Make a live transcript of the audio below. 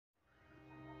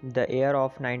The year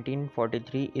of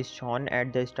 1943 is shown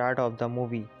at the start of the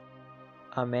movie.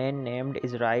 A man named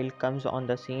Israel comes on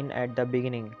the scene at the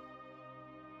beginning.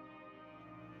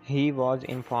 He was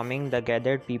informing the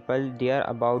gathered people there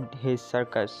about his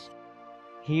circus.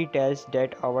 He tells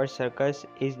that our circus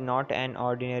is not an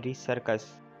ordinary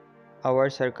circus. Our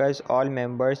circus all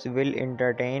members will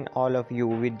entertain all of you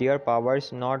with their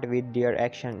powers, not with their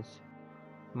actions.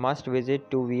 Must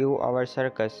visit to view our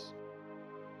circus.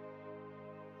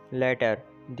 Later,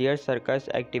 their circus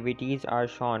activities are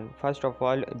shown. First of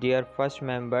all, their first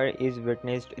member is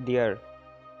witnessed there.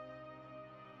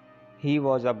 He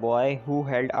was a boy who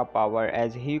held a power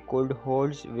as he could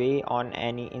hold sway on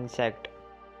any insect.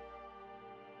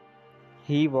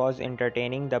 He was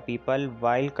entertaining the people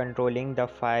while controlling the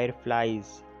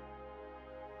fireflies.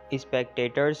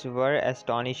 Spectators were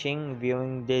astonishing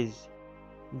viewing this.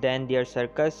 Then their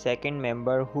circus second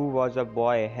member who was a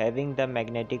boy having the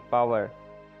magnetic power.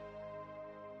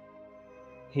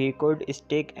 He could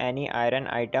stick any iron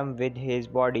item with his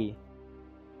body.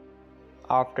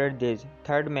 After this,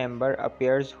 third member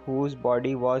appears whose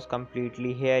body was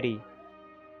completely hairy.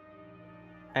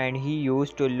 And he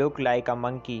used to look like a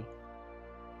monkey.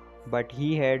 But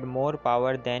he had more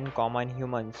power than common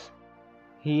humans.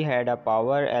 He had a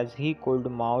power as he could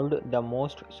mold the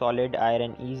most solid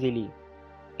iron easily.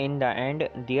 In the end,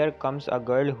 there comes a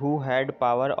girl who had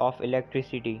power of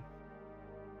electricity.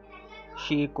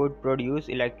 She could produce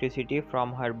electricity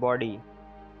from her body.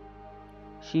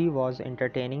 She was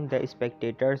entertaining the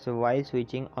spectators while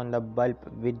switching on the bulb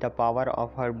with the power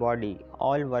of her body.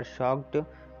 All were shocked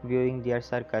viewing their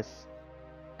circus,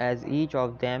 as each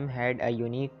of them had a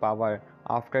unique power.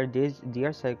 After this,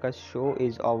 their circus show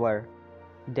is over.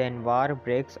 Then war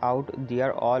breaks out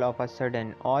there all of a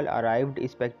sudden. All arrived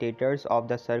spectators of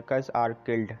the circus are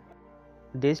killed.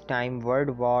 This time World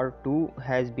War II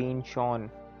has been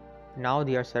shown. Now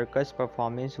their circus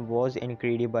performance was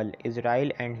incredible. Israel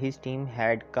and his team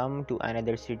had come to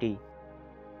another city,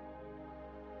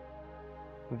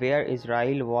 where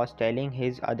Israel was telling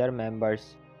his other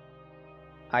members,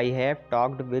 I have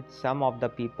talked with some of the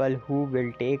people who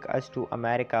will take us to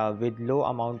America with low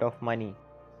amount of money.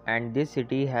 And this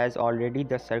city has already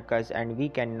the circus and we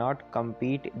cannot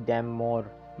compete them more.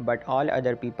 But all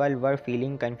other people were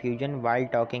feeling confusion while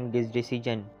talking this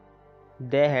decision.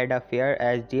 They had a fear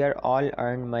as their all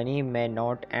earned money may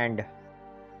not end.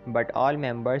 But all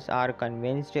members are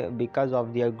convinced because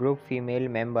of their group female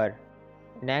member.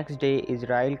 Next day,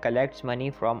 Israel collects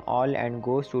money from all and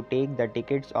goes to take the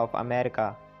tickets of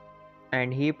America.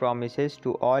 And he promises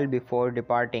to all before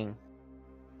departing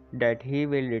that he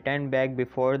will return back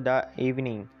before the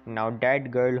evening. Now that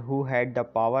girl who had the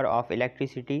power of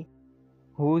electricity,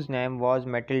 whose name was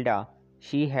Matilda,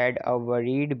 she had a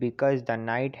worried because the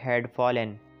night had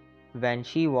fallen. When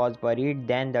she was worried,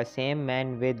 then the same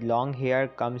man with long hair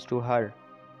comes to her.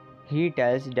 He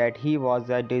tells that he was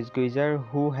a disguiser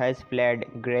who has fled,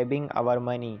 grabbing our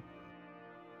money.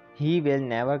 He will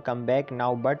never come back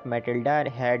now, but Matilda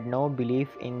had no belief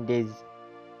in this.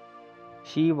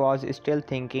 She was still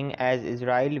thinking as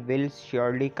Israel will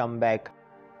surely come back.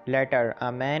 Later,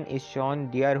 a man is shown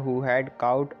there who had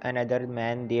caught another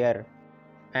man there,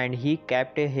 and he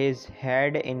kept his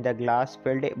head in the glass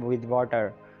filled with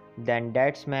water. Then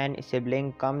that man's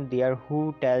sibling comes there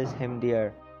who tells him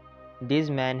there. This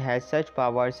man has such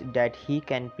powers that he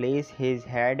can place his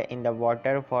head in the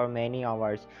water for many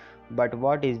hours. But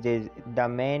what is this? The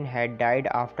man had died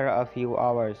after a few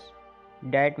hours.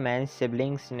 That man's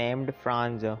siblings named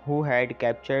Franz, who had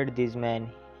captured this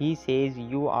man. He says,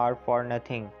 you are for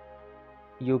nothing.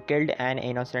 You killed an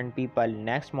innocent people.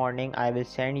 Next morning I will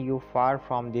send you far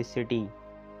from this city.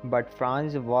 But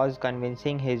Franz was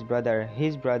convincing his brother.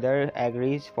 His brother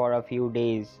agrees for a few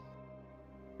days.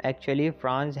 Actually,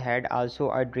 Franz had also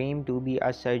a dream to be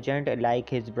a sergeant like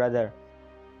his brother.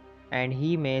 And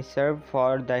he may serve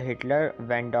for the Hitler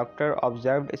when doctor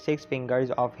observed 6 fingers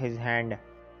of his hand.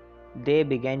 They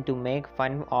began to make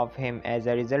fun of him. As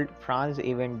a result, Franz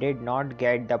even did not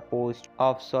get the post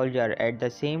of soldier. At the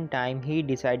same time, he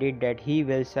decided that he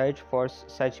will search for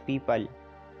such people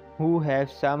who have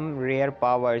some rare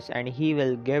powers and he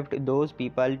will gift those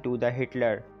people to the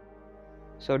Hitler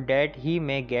so that he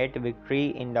may get victory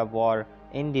in the war.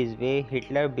 In this way,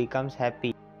 Hitler becomes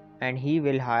happy and he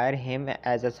will hire him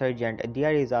as a sergeant.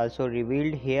 There is also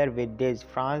revealed here with this,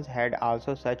 Franz had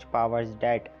also such powers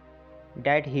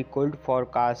that he could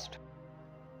forecast.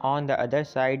 On the other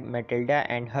side, Matilda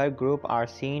and her group are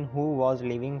seen who was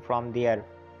leaving from there.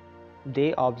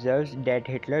 They observed that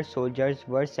Hitler's soldiers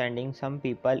were sending some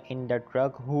people in the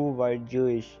truck who were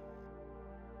Jewish.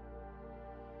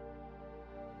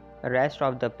 Rest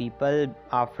of the people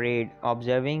afraid,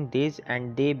 observing this,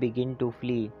 and they begin to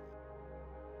flee.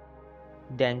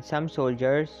 Then some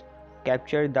soldiers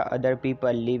capture the other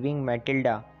people, leaving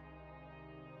Matilda.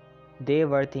 They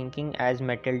were thinking as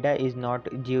Matilda is not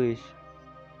Jewish.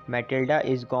 Matilda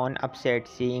is gone upset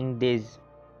seeing this.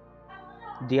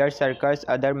 Their circus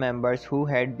other members who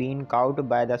had been caught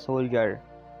by the soldier.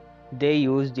 They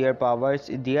use their powers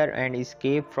there and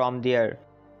escape from there.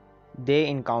 They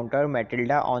encounter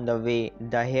Matilda on the way.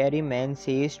 The hairy man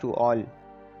says to all,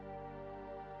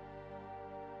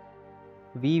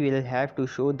 "We will have to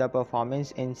show the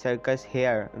performance in circus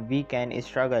here. We can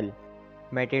struggle."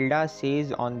 Matilda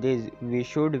says on this, "We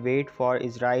should wait for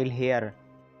Israel here.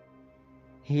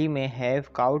 He may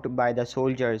have caught by the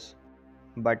soldiers."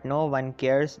 But no one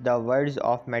cares the words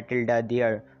of Matilda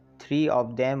there. Three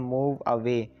of them move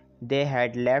away. They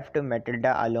had left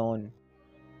Matilda alone.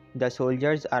 The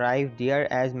soldiers arrive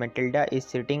there as Matilda is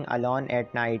sitting alone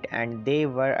at night and they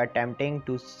were attempting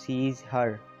to seize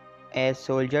her. A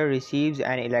soldier receives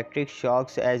an electric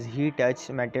shock as he touches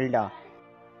Matilda.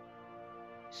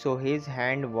 So his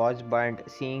hand was burnt.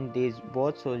 Seeing this,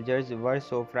 both soldiers were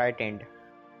so frightened.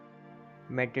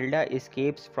 Matilda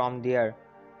escapes from there,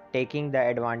 taking the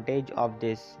advantage of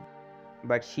this.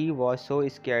 But she was so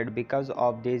scared because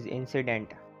of this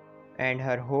incident, and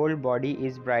her whole body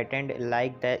is brightened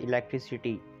like the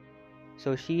electricity.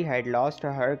 So she had lost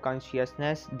her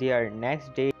consciousness there.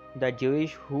 Next day, the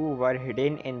Jewish who were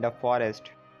hidden in the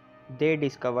forest, they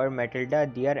discover Matilda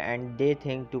there and they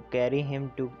think to carry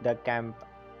him to the camp.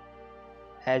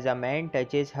 As a man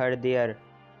touches her there,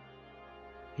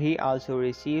 he also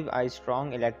receives a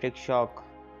strong electric shock.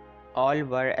 All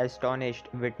were astonished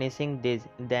witnessing this.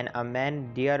 Then a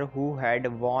man there who had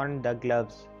worn the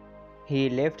gloves, he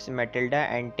lifts Matilda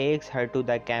and takes her to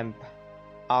the camp.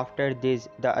 After this,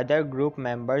 the other group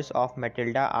members of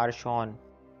Matilda are shown,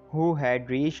 who had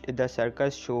reached the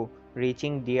circus show.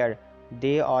 Reaching there,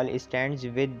 they all stand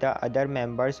with the other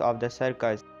members of the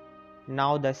circus.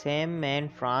 Now the same man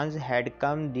Franz had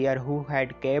come there who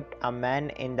had kept a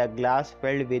man in the glass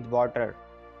filled with water.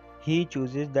 He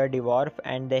chooses the dwarf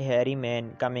and the hairy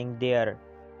man coming there.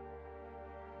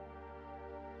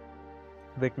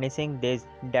 Witnessing this,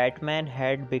 that man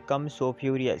had become so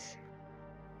furious,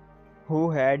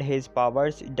 who had his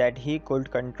powers that he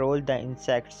could control the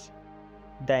insects.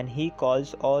 Then he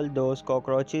calls all those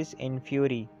cockroaches in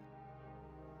fury,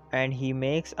 and he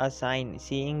makes a sign.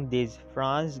 Seeing this,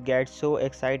 Franz gets so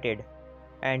excited,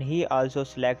 and he also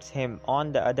selects him.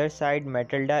 On the other side,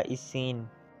 Matilda is seen,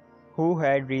 who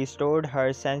had restored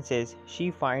her senses.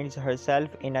 She finds herself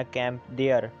in a camp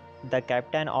there. The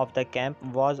captain of the camp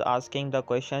was asking the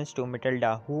questions to Matilda.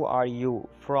 "Who are you?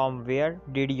 From where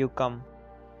did you come?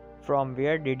 From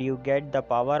where did you get the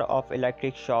power of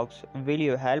electric shocks? Will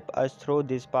you help us through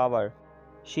this power?"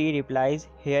 She replies,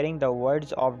 "Hearing the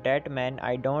words of that man,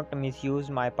 I don't misuse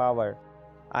my power.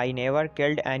 I never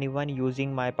killed anyone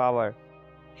using my power."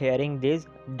 Hearing this,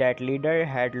 that leader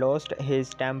had lost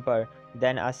his temper.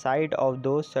 Then a side of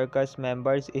those circus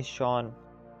members is shown.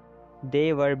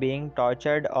 They were being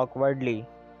tortured awkwardly,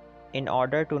 in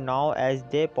order to know as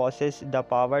they possess the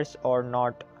powers or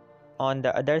not. On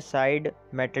the other side,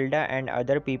 Matilda and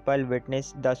other people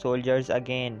witness the soldiers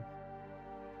again,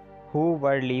 who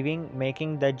were leaving,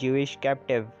 making the Jewish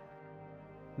captive.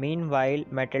 Meanwhile,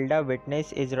 Matilda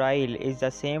witnesses Israel is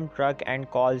the same truck and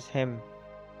calls him.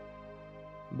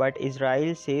 But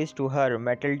Israel says to her,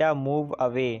 "Matilda, move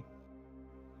away."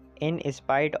 In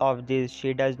spite of this, she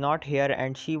does not hear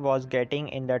and she was getting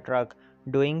in the truck.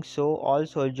 Doing so, all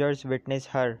soldiers witness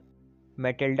her.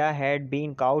 Matilda had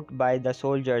been caught by the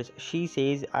soldiers. She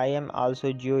says, "I am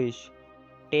also Jewish.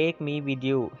 Take me with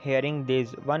you." Hearing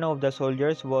this, one of the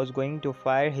soldiers was going to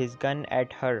fire his gun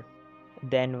at her.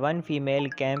 Then one female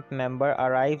camp member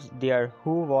arrives there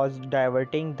who was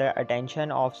diverting the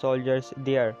attention of soldiers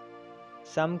there.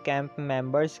 Some camp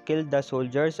members killed the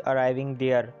soldiers arriving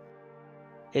there.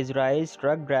 Israel's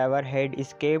truck driver had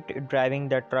escaped driving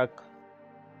the truck.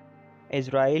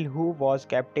 Israel, who was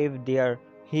captive there,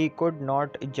 he could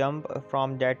not jump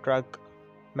from that truck.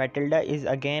 Matilda is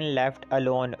again left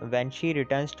alone when she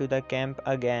returns to the camp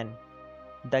again.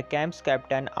 The camp's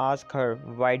captain asks her,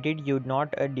 "Why did you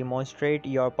not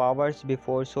demonstrate your powers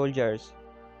before soldiers?"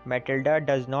 Matilda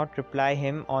does not reply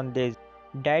him on this.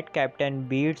 That captain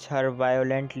beats her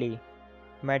violently.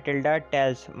 Matilda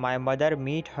tells, "My mother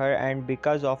met her and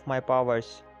because of my powers,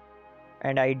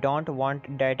 and I don't want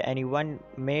that anyone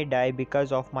may die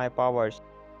because of my powers."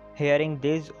 Hearing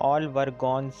this, all were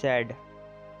gone sad.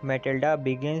 Matilda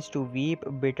begins to weep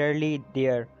bitterly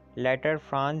there. Later,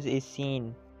 Franz is seen.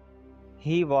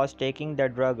 He was taking the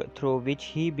drug through which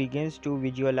he begins to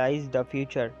visualize the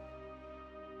future.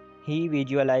 He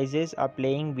visualizes a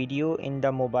playing video in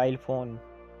the mobile phone.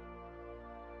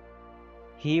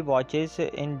 He watches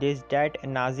in this that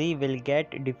Nazi will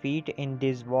get defeat in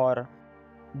this war.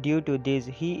 Due to this,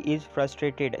 he is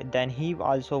frustrated. Then he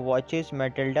also watches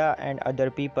Matilda and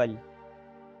other people.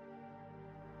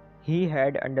 He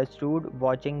had understood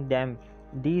watching them.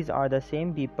 These are the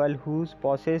same people who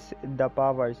possess the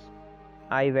powers.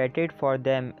 I waited for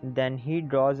them. Then he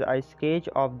draws a sketch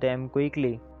of them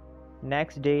quickly.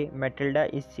 Next day,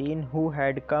 Matilda is seen who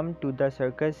had come to the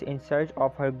circus in search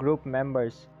of her group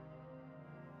members.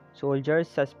 Soldiers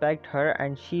suspect her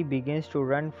and she begins to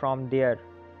run from there.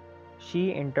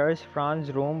 She enters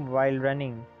Franz's room while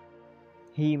running.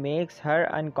 He makes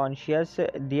her unconscious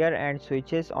there and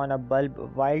switches on a bulb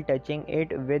while touching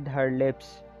it with her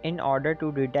lips in order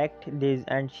to detect this,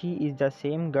 and she is the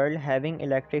same girl having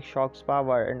electric shock's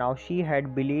power. Now she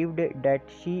had believed that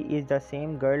she is the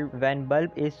same girl when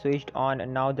bulb is switched on.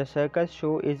 Now the circus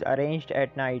show is arranged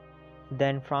at night.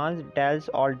 Then Franz tells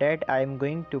all that I am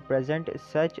going to present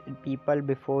such people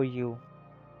before you,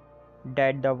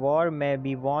 that the war may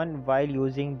be won while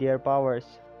using their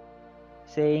powers.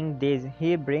 Saying this,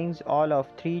 he brings all of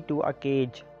three to a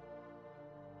cage.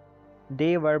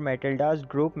 They were Matilda's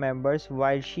group members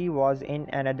while she was in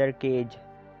another cage.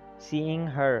 Seeing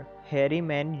her, Harry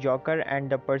Man, Joker and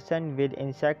the person with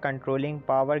insect controlling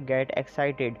power get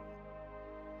excited.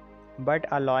 But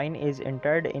a lion is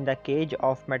entered in the cage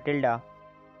of Matilda.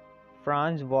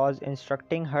 Franz was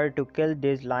instructing her to kill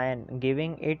this lion,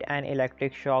 giving it an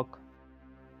electric shock.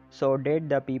 So did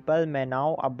the people may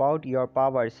know about your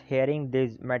powers. Hearing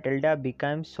this, Matilda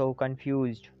becomes so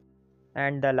confused.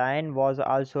 And the lion was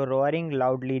also roaring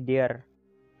loudly there.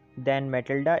 Then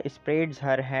Matilda spreads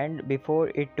her hand before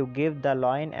it to give the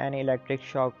lion an electric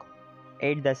shock.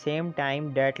 At the same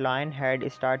time that lion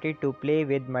had started to play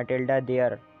with Matilda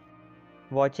there.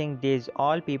 Watching this,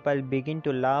 all people begin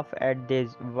to laugh at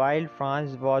this while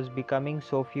Franz was becoming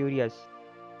so furious.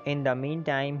 In the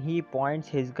meantime, he points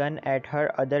his gun at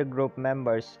her other group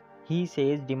members. He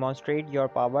says, demonstrate your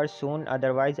power soon,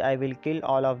 otherwise I will kill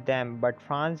all of them, but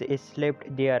Franz is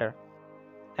slipped there.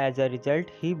 As a result,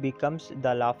 he becomes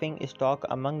the laughing stock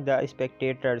among the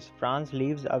spectators. Franz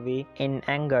leaves away in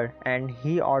anger and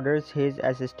he orders his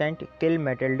assistant to kill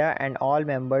Matilda and all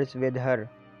members with her.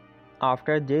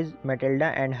 After this, Matilda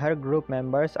and her group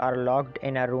members are locked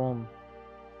in a room.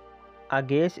 A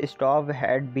gas stove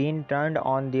had been turned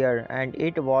on there and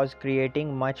it was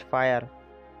creating much fire.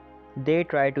 They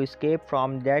try to escape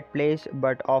from that place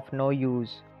but of no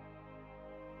use.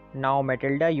 Now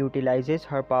Matilda utilizes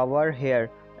her power here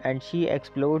and she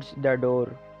explodes the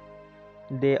door.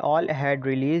 They all had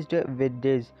released with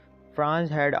this. Franz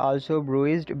had also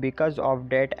bruised because of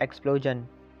that explosion.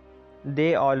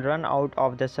 They all run out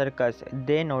of the circus.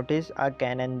 They notice a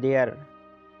cannon there.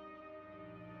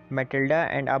 Matilda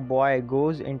and a boy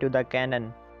goes into the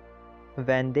cannon.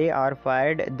 When they are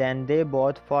fired, then they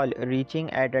both fall, reaching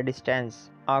at a distance.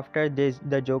 After this,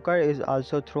 the Joker is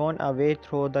also thrown away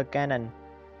through the cannon.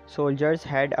 Soldiers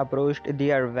had approached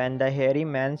there when the hairy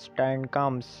man's turn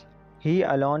comes. He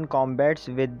alone combats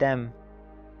with them.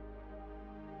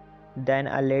 Then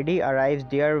a lady arrives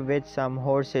there with some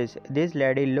horses. This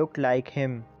lady looked like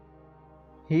him.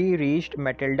 He reached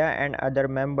Matilda and other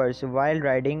members while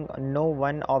riding no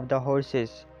one of the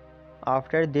horses.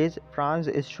 After this, Franz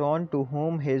is shown to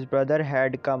whom his brother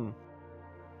had come.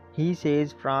 He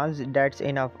says, Franz, that's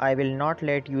enough. I will not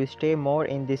let you stay more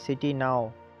in this city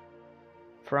now.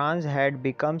 Franz had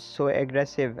become so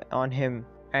aggressive on him,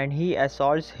 and he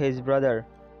assaults his brother.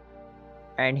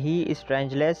 And he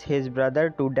strangles his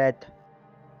brother to death.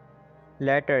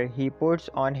 Later, he puts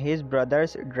on his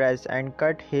brother's dress and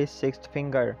cut his sixth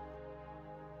finger.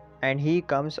 And he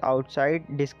comes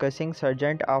outside discussing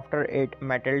Sergeant after it.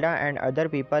 Matilda and other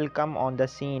people come on the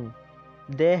scene.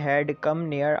 They had come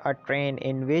near a train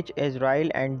in which Israel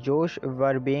and Josh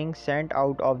were being sent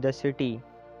out of the city.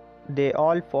 They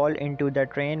all fall into the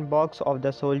train box of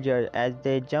the soldier as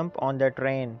they jump on the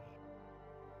train.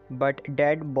 But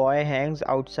that boy hangs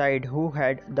outside who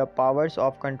had the powers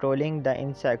of controlling the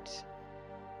insects.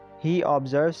 He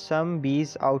observes some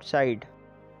bees outside.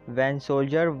 When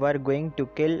soldiers were going to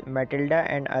kill Matilda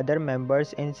and other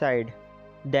members inside,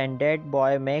 then that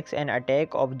boy makes an attack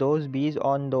of those bees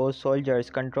on those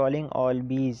soldiers, controlling all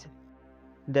bees.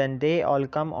 Then they all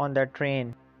come on the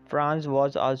train. Franz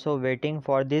was also waiting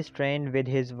for this train with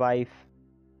his wife.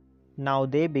 Now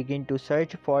they begin to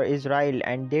search for Israel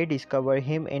and they discover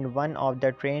him in one of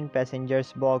the train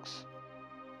passengers' box.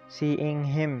 Seeing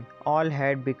him, all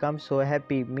had become so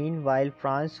happy. Meanwhile,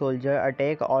 France's soldier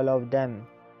attack all of them.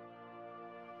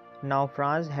 Now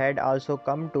France had also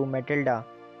come to Matilda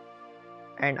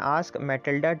and asked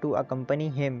Matilda to accompany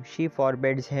him. She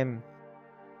forbids him.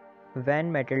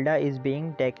 When Matilda is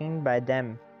being taken by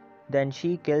them, then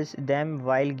she kills them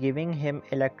while giving him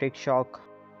electric shock.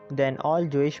 Then all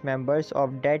Jewish members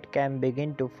of that camp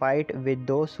begin to fight with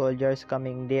those soldiers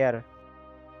coming there.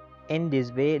 In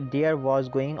this way, there was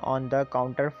going on the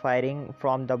counter-firing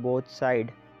from the both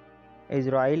sides.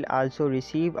 Israel also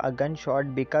received a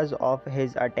gunshot because of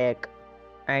his attack,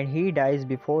 and he dies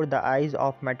before the eyes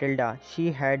of Matilda.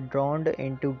 She had drowned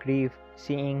into grief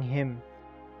seeing him.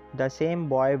 The same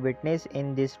boy witnessed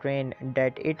in this train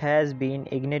that it has been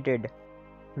ignited,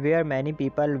 where many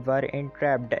people were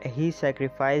entrapped. He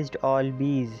sacrificed all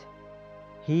bees.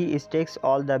 He sticks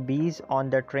all the bees on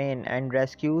the train and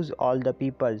rescues all the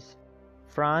peoples.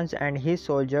 France and his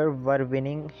soldier were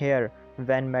winning here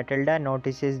when Matilda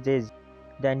notices this.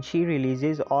 Then she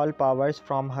releases all powers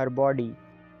from her body.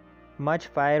 Much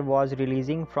fire was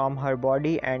releasing from her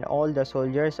body and all the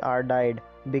soldiers are died,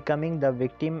 becoming the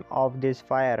victim of this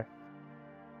fire.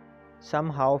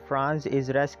 Somehow France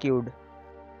is rescued,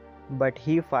 but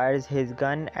he fires his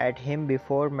gun at him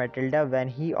before Matilda when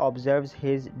he observes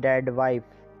his dead wife.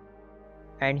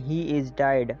 And he is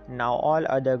died. Now all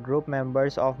other group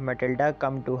members of Matilda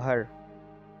come to her.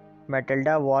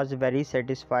 Matilda was very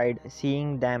satisfied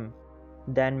seeing them.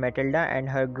 Then Matilda and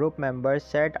her group members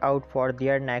set out for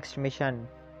their next mission,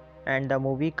 and the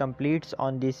movie completes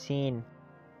on this scene.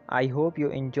 I hope you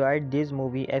enjoyed this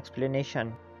movie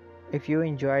explanation. If you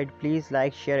enjoyed, please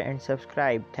like, share and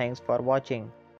subscribe. Thanks for watching.